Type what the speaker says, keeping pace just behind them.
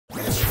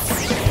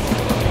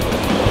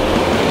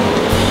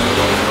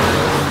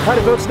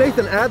Howdy folks,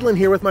 Nathan Adlin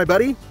here with my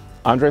buddy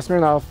Andrei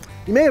Smirnov.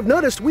 You may have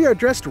noticed we are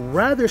dressed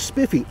rather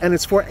spiffy, and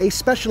it's for a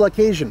special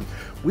occasion.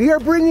 We are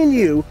bringing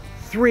you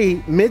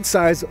 3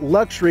 mid-size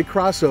luxury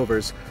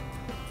crossovers.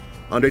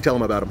 Andre, tell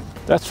them about them.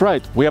 That's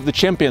right. We have the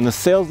champion, the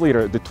sales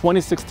leader, the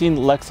 2016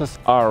 Lexus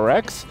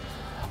RX.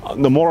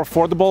 The more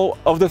affordable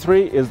of the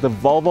 3 is the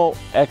Volvo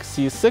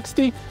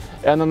XC60.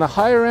 And on the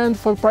higher end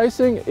for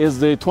pricing is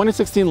the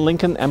 2016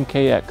 Lincoln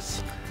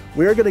MKX.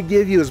 We're going to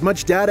give you as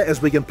much data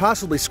as we can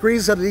possibly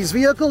squeeze out of these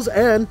vehicles,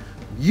 and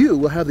you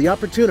will have the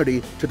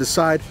opportunity to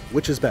decide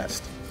which is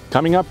best.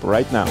 Coming up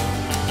right now.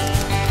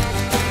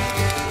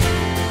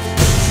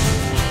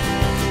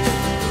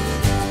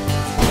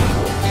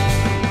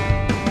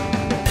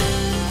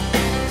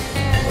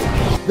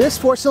 This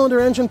 4-cylinder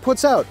engine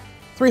puts out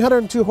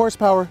 302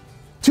 horsepower,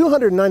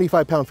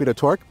 295 pound-feet of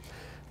torque,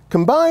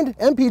 combined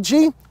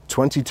MPG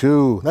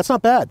 22. That's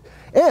not bad.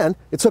 And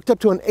it's hooked up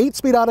to an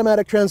 8-speed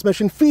automatic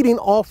transmission feeding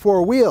all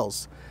 4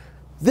 wheels.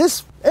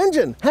 This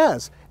engine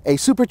has a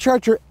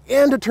supercharger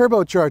and a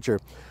turbocharger.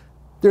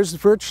 There's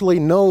virtually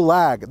no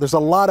lag. There's a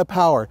lot of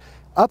power.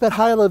 Up at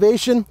high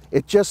elevation,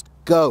 it just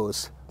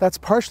goes. That's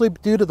partially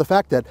due to the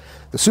fact that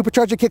the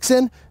supercharger kicks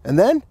in and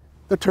then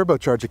the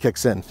turbocharger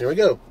kicks in. Here we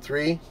go.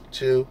 3,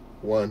 2,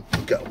 1,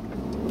 go.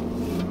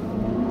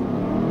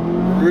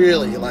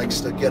 Really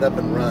likes to get up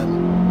and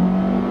run.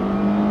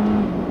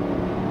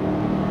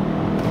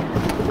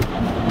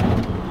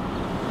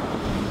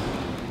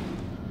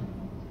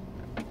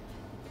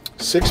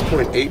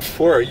 6.84,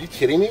 are you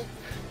kidding me?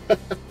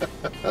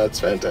 That's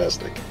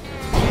fantastic.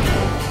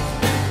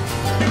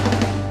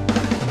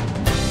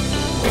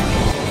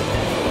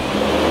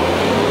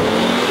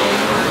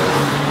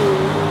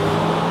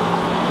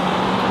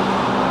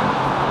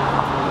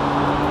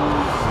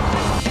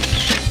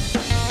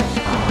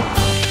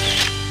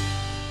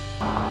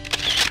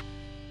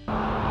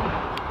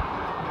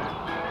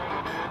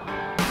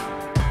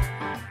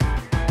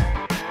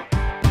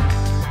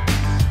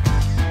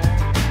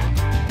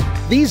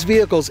 These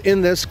vehicles in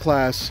this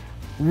class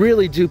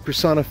really do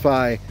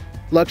personify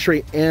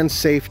luxury and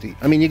safety.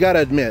 I mean, you got to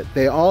admit,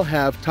 they all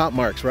have top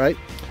marks, right?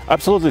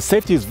 Absolutely.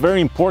 Safety is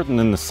very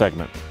important in this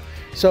segment.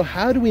 So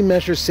how do we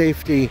measure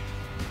safety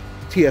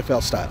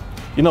TFL style?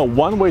 You know,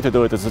 one way to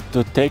do it is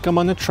to take them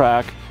on the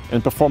track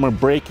and perform a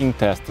braking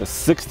test, a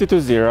 60 to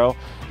 0,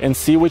 and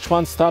see which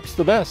one stops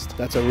the best.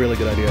 That's a really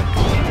good idea.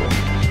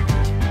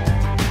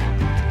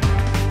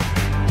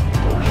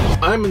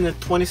 I'm in the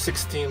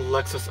 2016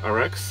 Lexus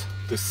RX,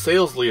 the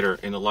sales leader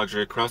in the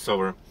luxury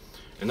crossover,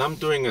 and I'm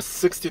doing a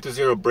 60 to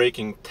 0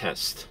 braking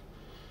test.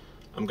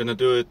 I'm gonna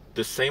do it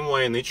the same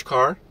way in each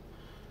car,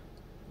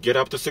 get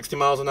up to 60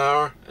 miles an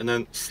hour, and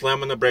then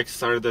slam on the brakes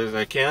as hard as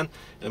I can,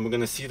 and we're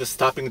gonna see the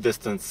stopping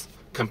distance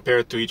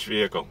compared to each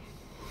vehicle.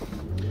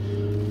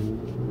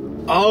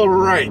 All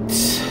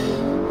right,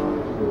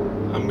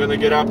 I'm gonna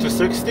get up to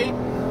 60,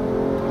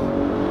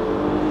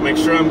 make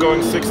sure I'm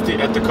going 60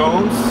 at the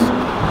cones,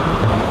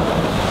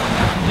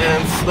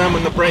 and slam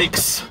on the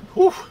brakes.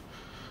 Whew.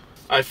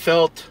 I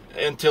felt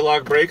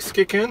anti-lock brakes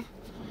kick in,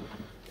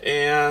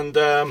 and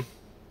I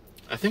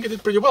think I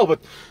did pretty well,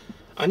 but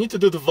I need to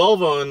do the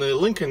Volvo and the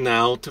Lincoln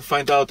now to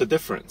find out the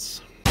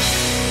difference.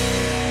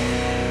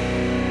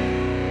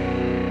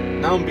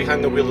 Now I'm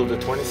behind the wheel of the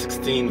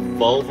 2016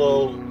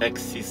 Volvo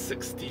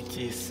XC60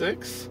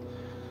 T6.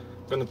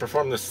 I'm going to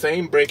perform the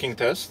same braking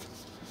test,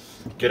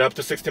 get up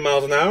to 60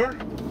 miles an hour,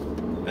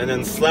 and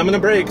then slam on the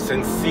brakes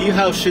and see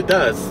how she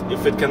does,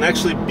 if it can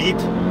actually beat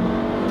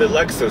the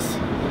Lexus.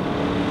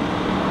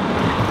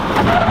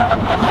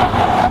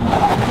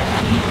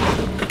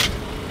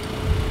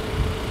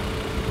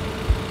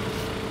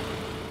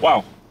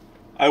 Wow,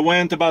 I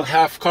went about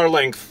half car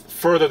length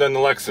further than the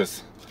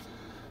Lexus.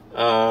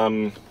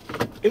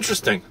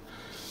 Interesting.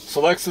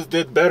 So Lexus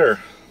did better.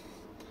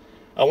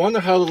 I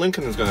wonder how the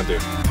Lincoln is gonna do.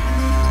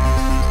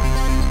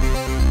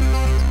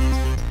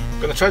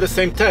 I'm gonna try the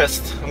same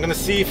test. I'm gonna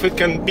see if it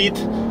can beat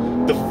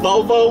the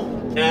Volvo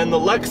and the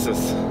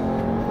Lexus.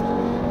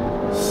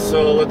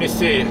 So let me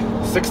see.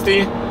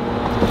 60.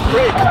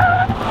 Brake.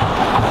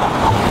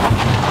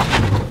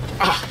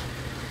 Ah.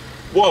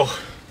 Whoa.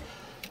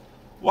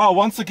 Wow,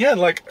 once again,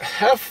 like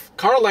half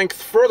car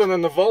length further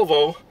than the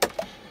Volvo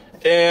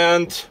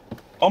and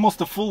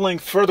almost a full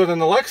length further than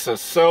the Lexus.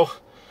 So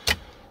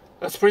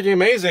that's pretty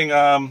amazing.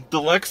 The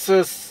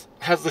Lexus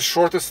has the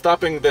shortest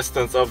stopping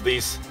distance of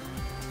these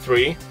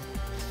 3.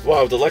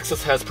 Wow, the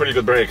Lexus has pretty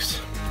good brakes.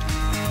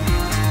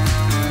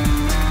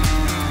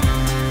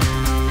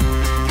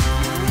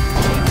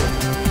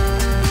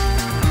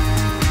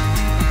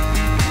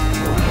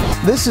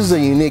 This is a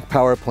unique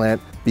power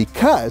plant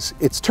because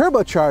it's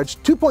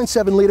turbocharged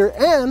 2.7 liter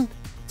and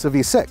it's a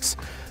V6.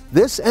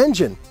 This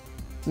engine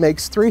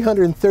makes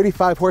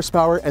 335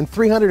 horsepower and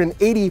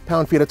 380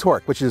 pound-feet of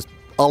torque, which is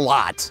a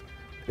lot.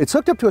 It's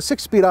hooked up to a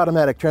 6-speed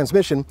automatic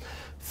transmission,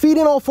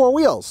 feeding all 4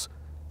 wheels.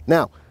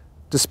 Now,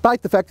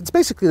 despite the fact it's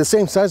basically the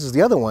same size as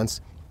the other ones,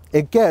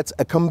 it gets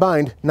a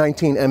combined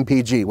 19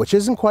 mpg, which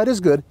isn't quite as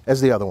good as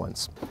the other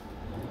ones.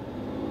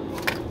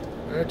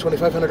 All right,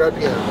 2,500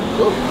 RPM.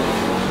 Whoa.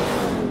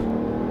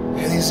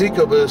 And these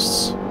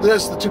EcoBoosts.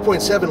 That's the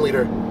 2.7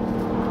 liter.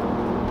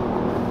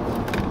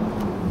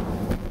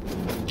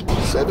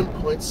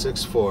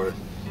 7.64.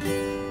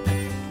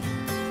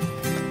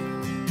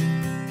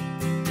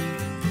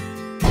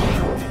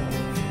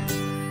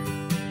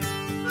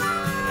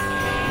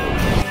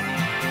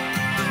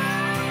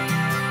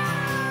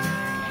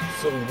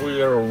 So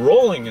we are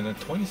rolling in a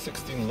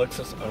 2016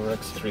 Lexus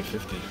RX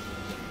 350.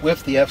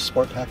 With the F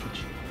Sport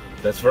package.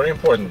 That's very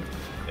important.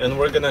 And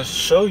we're gonna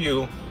show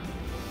you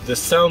the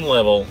sound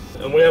level.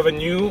 And we have a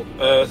new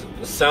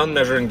sound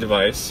measuring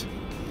device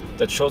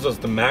that shows us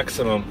the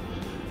maximum.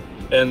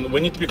 And we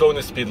need to be going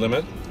the speed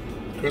limit.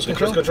 Cruise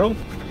Cruise control?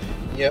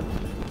 Yep.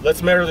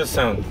 Let's measure the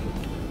sound.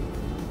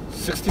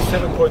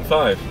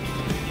 67.5.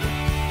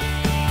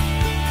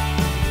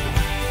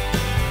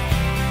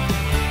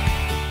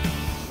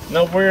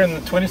 Now we're in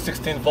the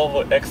 2016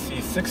 Volvo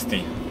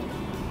XC60.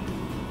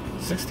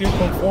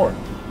 68.4.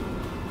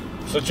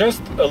 So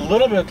just a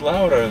little bit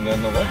louder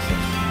than the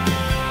Lexus.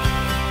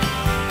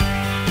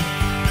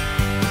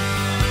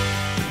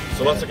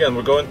 So once again,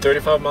 we're going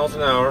 35 miles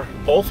an hour.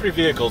 All three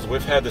vehicles,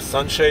 we've had the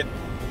sunshade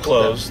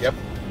closed. Yep.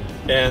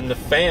 And the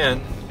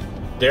fan,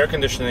 the air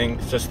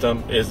conditioning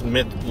system is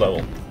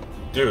mid-level.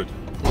 Dude,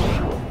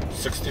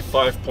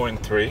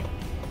 65.3.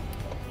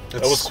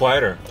 That was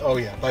quieter. Oh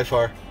yeah, by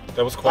far.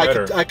 That was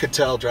quieter. I could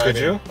tell driving.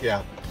 Could you?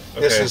 Yeah. Okay.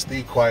 This is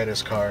the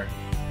quietest car.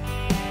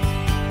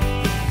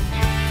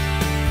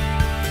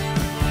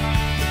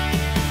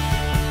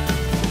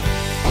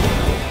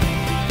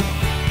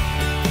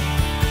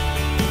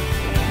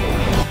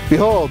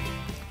 Behold,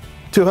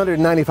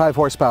 295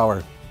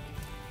 horsepower,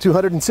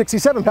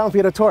 267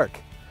 pound-feet of torque.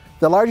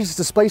 The largest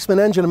displacement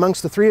engine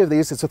amongst the three of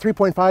these, it's a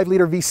 3.5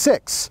 liter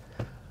V6.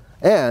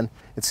 And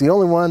it's the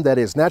only one that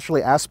is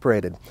naturally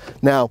aspirated.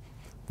 Now,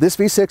 this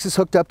V6 is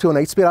hooked up to an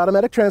 8-speed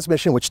automatic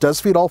transmission, which does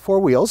feed all four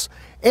wheels,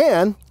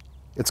 and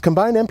it's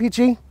combined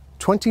MPG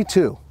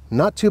 22.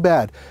 Not too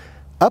bad.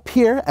 Up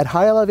here at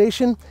high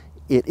elevation,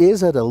 it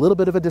is at a little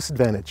bit of a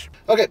disadvantage.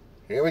 Okay,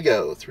 here we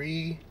go.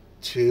 3,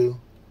 2,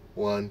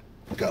 1,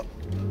 go.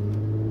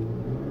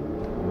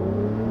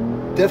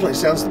 Definitely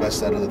sounds the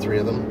best out of the three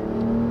of them.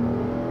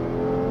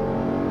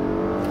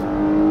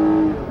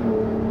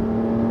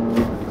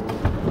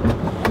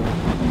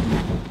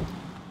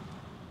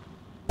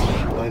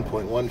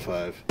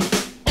 .15.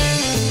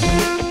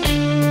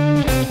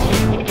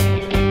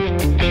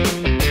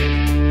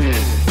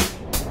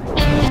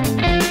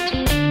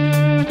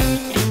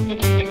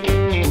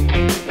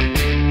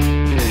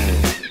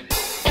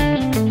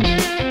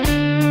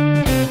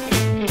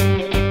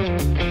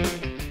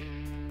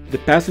 The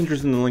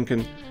passengers in the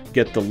Lincoln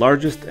get the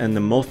largest and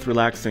the most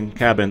relaxing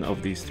cabin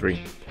of these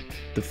three.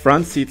 The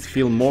front seats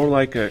feel more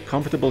like a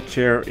comfortable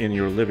chair in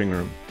your living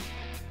room.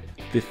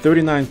 The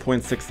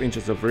 39.6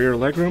 inches of rear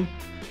legroom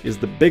is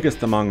the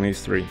biggest among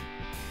these three.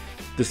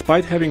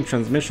 Despite having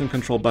transmission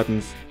control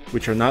buttons,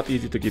 which are not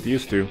easy to get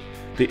used to,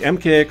 the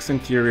MKX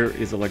interior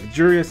is a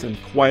luxurious and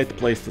quiet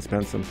place to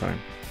spend some time.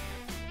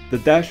 The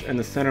dash and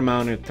the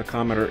center-mounted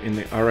tachometer in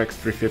the RX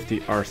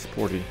 350 are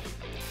sporty.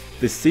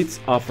 The seats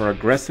offer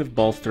aggressive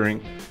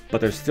bolstering,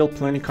 but are still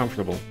plenty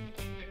comfortable.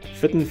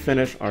 Fit and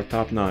finish are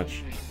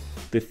top-notch.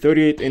 The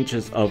 38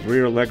 inches of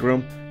rear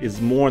legroom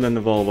is more than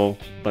the Volvo,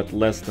 but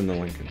less than the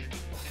Lincoln.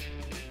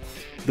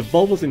 The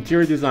Volvo's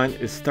interior design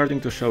is starting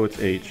to show its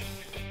age.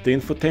 The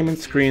infotainment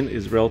screen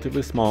is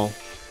relatively small,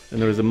 and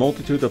there is a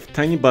multitude of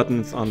tiny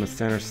buttons on the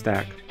center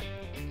stack.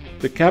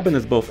 The cabin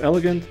is both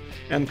elegant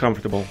and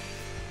comfortable.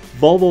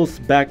 Volvo's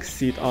back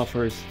seat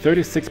offers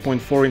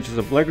 36.4 inches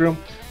of legroom,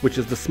 which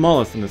is the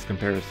smallest in this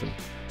comparison.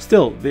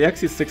 Still, the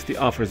XC60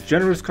 offers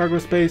generous cargo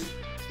space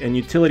and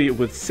utility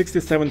with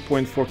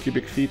 67.4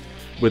 cubic feet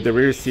with the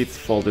rear seats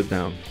folded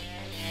down.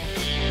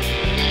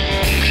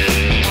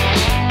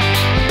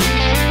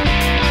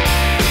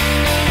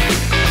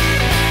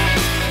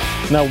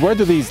 Now, where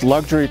do these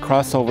luxury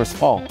crossovers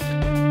fall?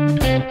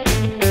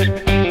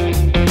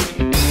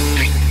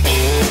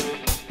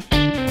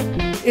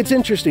 It's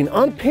interesting.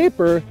 On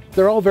paper,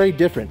 they're all very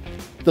different.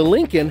 The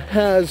Lincoln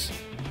has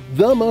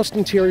the most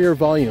interior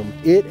volume.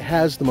 It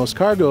has the most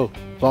cargo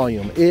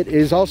volume. It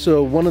is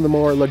also one of the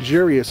more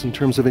luxurious in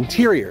terms of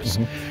interiors.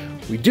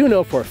 We do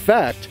know for a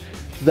fact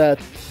that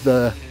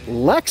the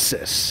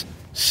Lexus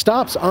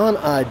stops on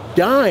a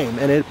dime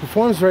and it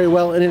performs very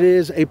well, and it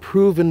is a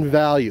proven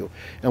value.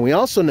 And we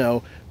also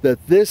know that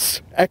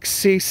this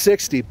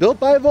XC60 built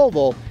by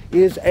Volvo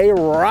is a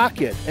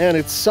rocket, and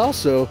it's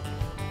also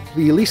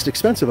the least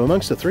expensive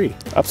amongst the three.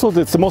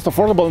 Absolutely, it's the most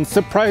affordable and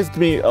surprised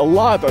me a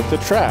lot at the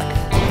track.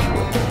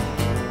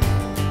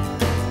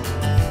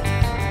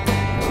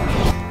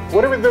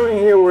 What are we doing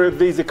here with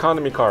these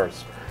economy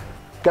cars?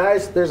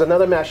 Guys, there's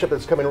another mashup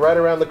that's coming right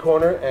around the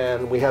corner,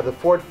 and we have the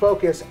Ford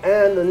Focus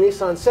and the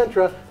Nissan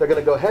Sentra. They're going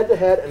to go head to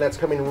head, and that's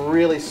coming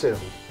really soon.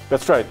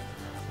 That's right.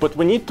 But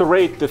we need to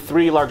rate the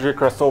three luxury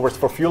crossovers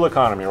for fuel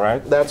economy,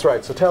 right? That's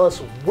right. So tell us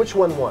which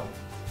one won.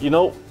 You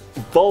know,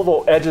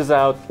 Volvo edges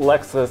out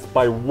Lexus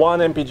by 1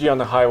 mpg on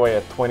the highway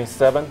at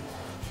 27,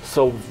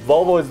 So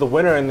Volvo is the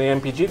winner in the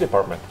MPG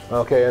department.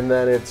 Okay, and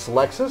then it's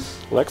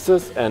Lexus?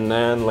 Lexus, and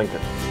then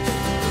Lincoln.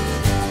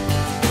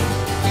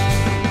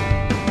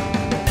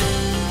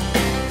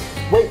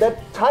 Wait,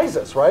 that ties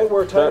us, right?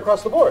 We're tied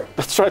across the board.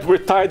 That's right, we're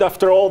tied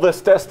after all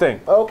this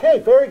testing. Okay,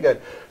 very good.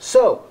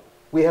 So,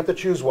 we have to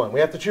choose one. We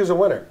have to choose a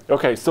winner.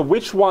 Okay, so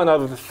which one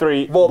out of the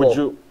three Volvo. would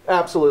you...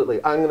 Absolutely.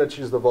 I'm going to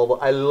choose the Volvo.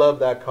 I love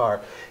that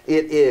car.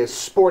 It is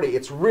sporty.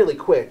 It's really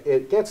quick.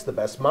 It gets the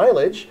best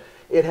mileage.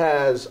 It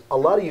has a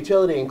lot of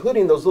utility,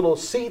 including those little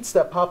seats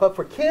that pop up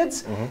for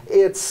kids.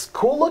 It's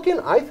cool looking,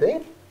 I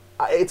think.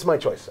 It's my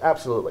choice,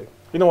 absolutely.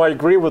 You know, I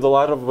agree with a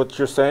lot of what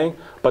you're saying,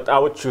 but I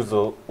would choose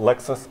the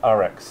Lexus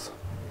RX.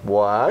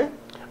 Why?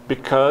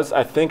 Because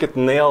I think it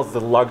nails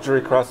the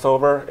luxury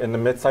crossover in the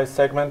midsize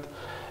segment.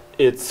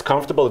 It's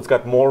comfortable, it's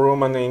got more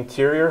room on the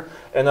interior,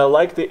 and I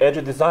like the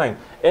edgy design.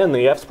 And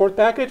the F-Sport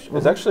package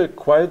is actually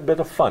quite a bit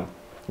of fun.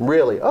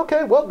 Really?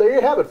 Okay, well, there you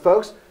have it,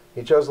 folks.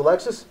 He chose the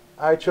Lexus,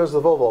 I chose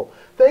the Volvo.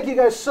 Thank you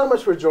guys so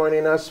much for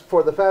joining us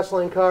for the Fast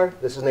Lane Car.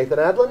 This is Nathan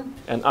Adlin.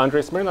 And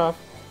Andrei Smirnov.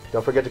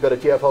 Don't forget to go to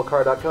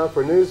tflcar.com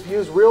for news,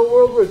 views,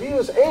 real-world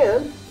reviews,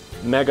 and...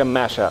 Mega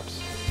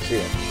mashups. See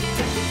ya.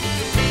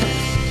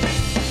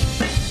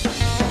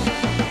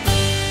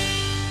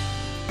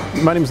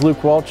 My name is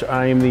Luke Walsh.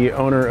 I am the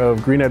owner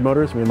of Green Eyed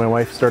Motors. Me and my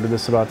wife started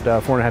this about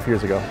 4.5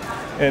 years ago.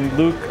 And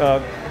Luke,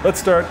 let's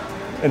start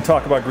and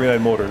talk about Green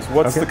Eyed Motors.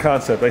 What's the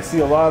concept? I see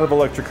a lot of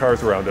electric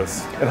cars around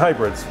us, and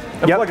hybrids,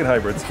 and plug-in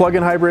hybrids.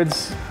 Plug-in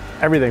hybrids,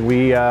 everything.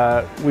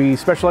 We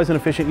specialize in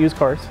efficient used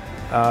cars.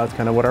 It's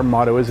kind of what our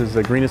motto is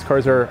the greenest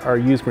cars are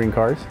used green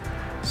cars.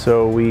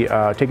 So we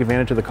take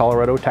advantage of the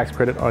Colorado tax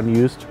credit on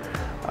used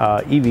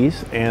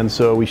EVs, and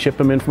so we ship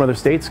them in from other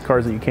states,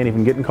 cars that you can't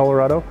even get in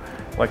Colorado.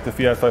 Like the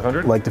Fiat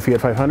 500? Like the Fiat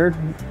 500,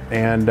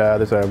 and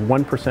there's a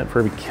 1% for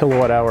every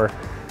kilowatt hour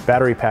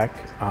battery pack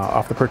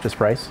off the purchase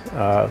price,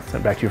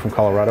 sent back to you from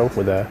Colorado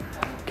with a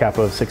cap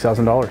of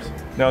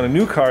 $6,000. Now in a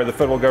new car, the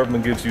federal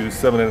government gives you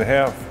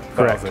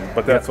 $7,500,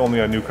 but that's only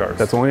on new cars.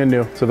 That's only on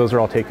new, so those are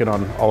all taken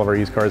on all of our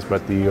used cars,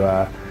 but you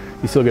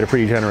still get a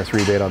pretty generous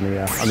rebate on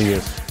the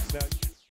used.